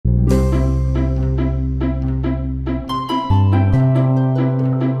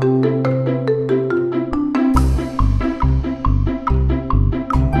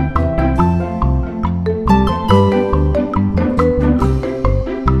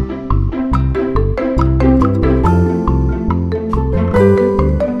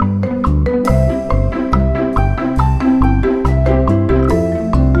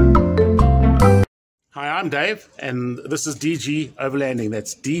Five, and this is DG Overlanding.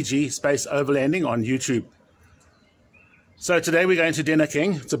 That's DG space Overlanding on YouTube. So today we're going to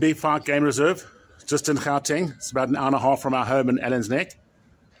Dinokeng. It's a Big Five game reserve, just in Gauteng. It's about an hour and a half from our home in Allen's Neck.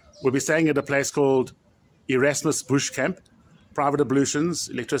 We'll be staying at a place called Erasmus Bush Camp, private ablutions,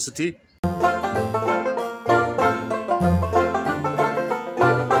 electricity.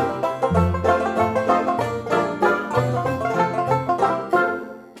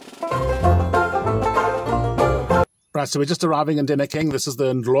 Right, so we're just arriving in Dinokeng. This is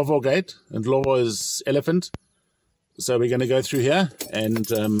the Ndlovu gate. Ndlovu is elephant. So we're going to go through here, and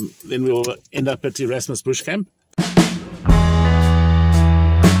then we'll end up at Erasmus Bush Camp.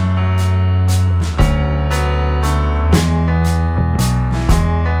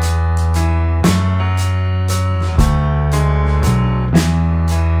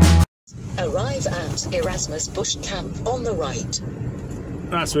 Arrive at Erasmus Bush Camp on the right.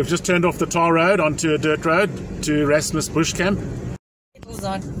 Right, so we've just turned off the tar road onto a dirt road to Erasmus Bush Camp. It was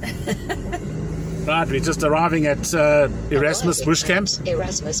on. Right, we're just arriving at Erasmus Bush Camp.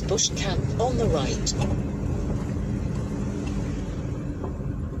 Erasmus Bush Camp on the right.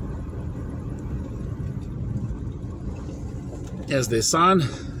 Here's their sign.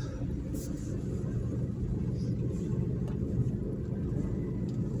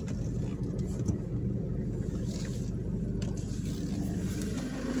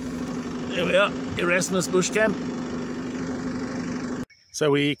 There we are, Erasmus Bush Camp.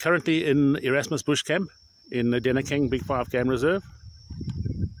 So we're currently in Erasmus Bush Camp in the Dinokeng Big Five Game Reserve.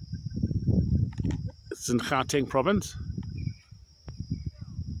 It's in Gauteng province.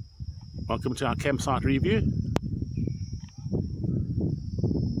 Welcome to our campsite review.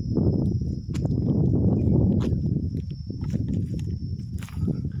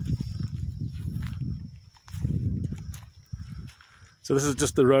 So this is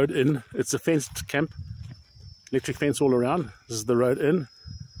just the road in. It's a fenced camp, electric fence all around. This is the road in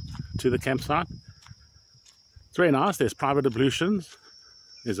to the campsite. It's very nice. There's private ablutions.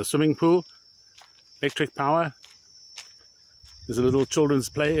 There's a swimming pool, electric power. There's a little children's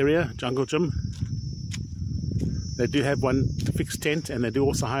play area, jungle gym. They do have one fixed tent, and they do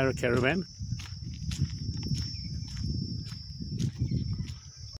also hire a caravan.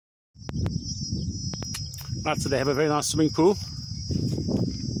 Right, so they have a very nice swimming pool.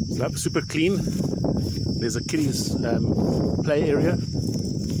 It's super clean. There's a kiddies play area,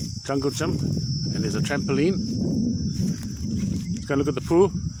 jungle gym, and there's a trampoline. Let's go look at the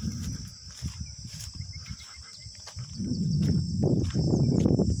pool.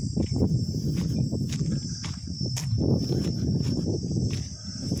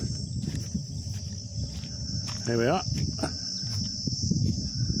 There we are.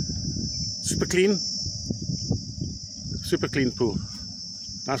 Super clean pool.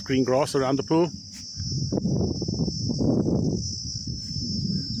 Nice green grass around the pool.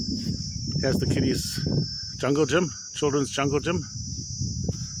 Here's the kiddies jungle gym, children's jungle gym.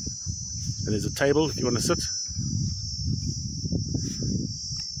 And there's a table if you want to sit.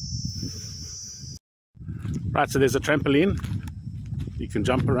 Right, so there's a trampoline. You can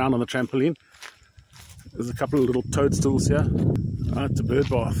jump around on the trampoline. There's a couple of little toadstools here. Oh, it's a bird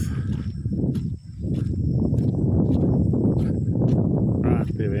bath. Right,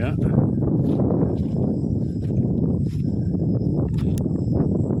 there we are.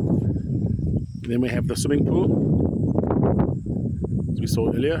 Then we have the swimming pool, as we saw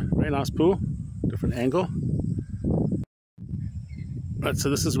earlier. Very nice pool, different angle. Right, so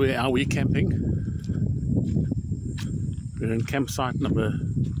this is where we're camping. We're in campsite number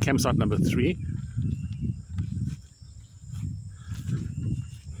 3.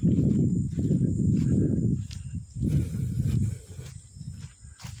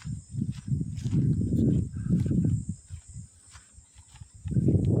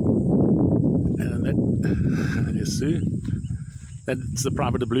 There's Sue. That's the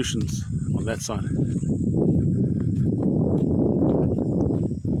private ablutions on that side.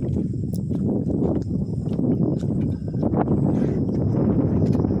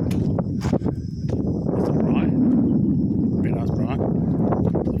 There's a braai. Very nice braai.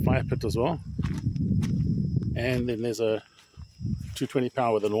 There's a fire pit as well. And then there's a 220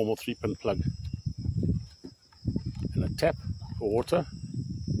 power with a normal 3-pin plug. And a tap for water.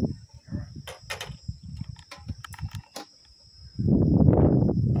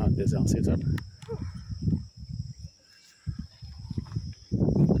 There's our setup.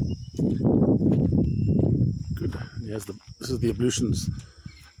 Good. This is the ablutions.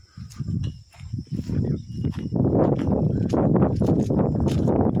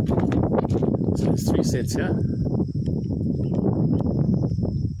 So there's 3 sets here.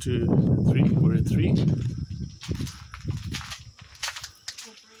 2, 3. We're in 3.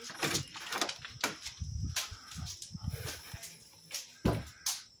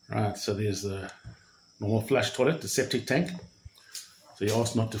 Right, so there's the normal flush toilet, the septic tank. So you're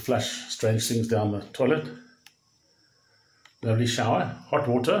asked not to flush strange things down the toilet. Lovely shower, hot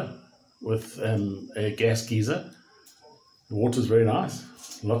water with a gas geyser. The water's very nice,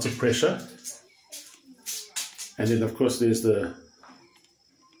 lots of pressure. And then of course there's the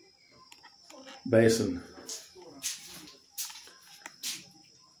basin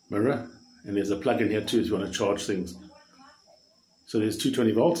mirror, and there's a plug in here too if you want to charge things. So there's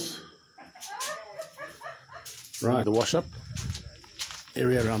 220 volts. Right, the wash up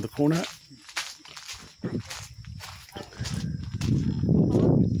area around the corner.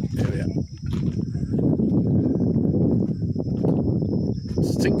 Area.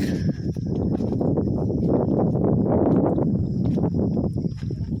 Sink.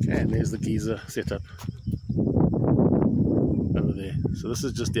 Okay, and there's the geyser setup over there. So this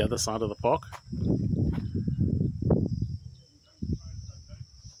is just the other side of the park.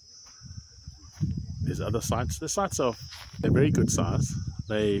 There's other sites. The sites they're very good size.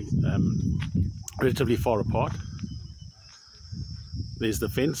 They relatively far apart. There's the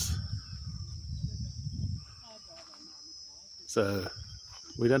fence. So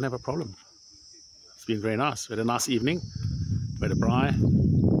we don't have a problem. It's been very nice. We had a nice evening. We had a braai,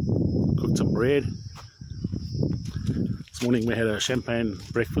 cooked some bread. This morning we had a champagne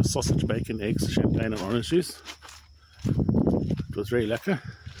breakfast, sausage, bacon, eggs, champagne and orange juice. It was very lekker.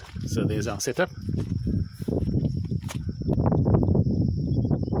 So there's our setup.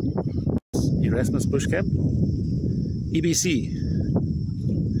 Erasmus Bush Camp, EBC.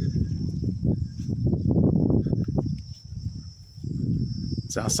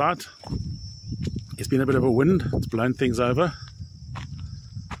 It's our site. It's been a bit of a wind, it's blown things over.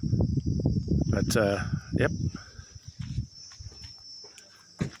 But yep.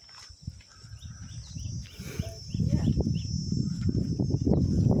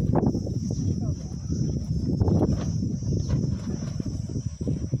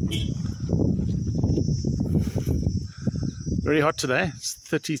 Very hot today. It's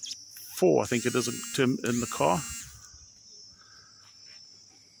 34, I think it is, in the car.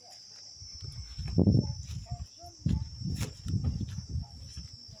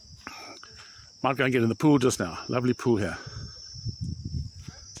 Might go and get in the pool just now. Lovely pool here.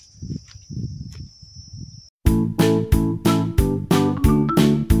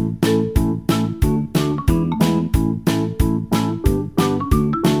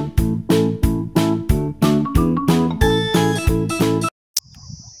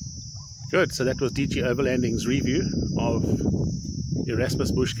 Good, so that was DG Overlanding's review of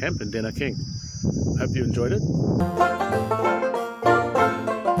Erasmus Bush Camp in Dinokeng. Hope you enjoyed it.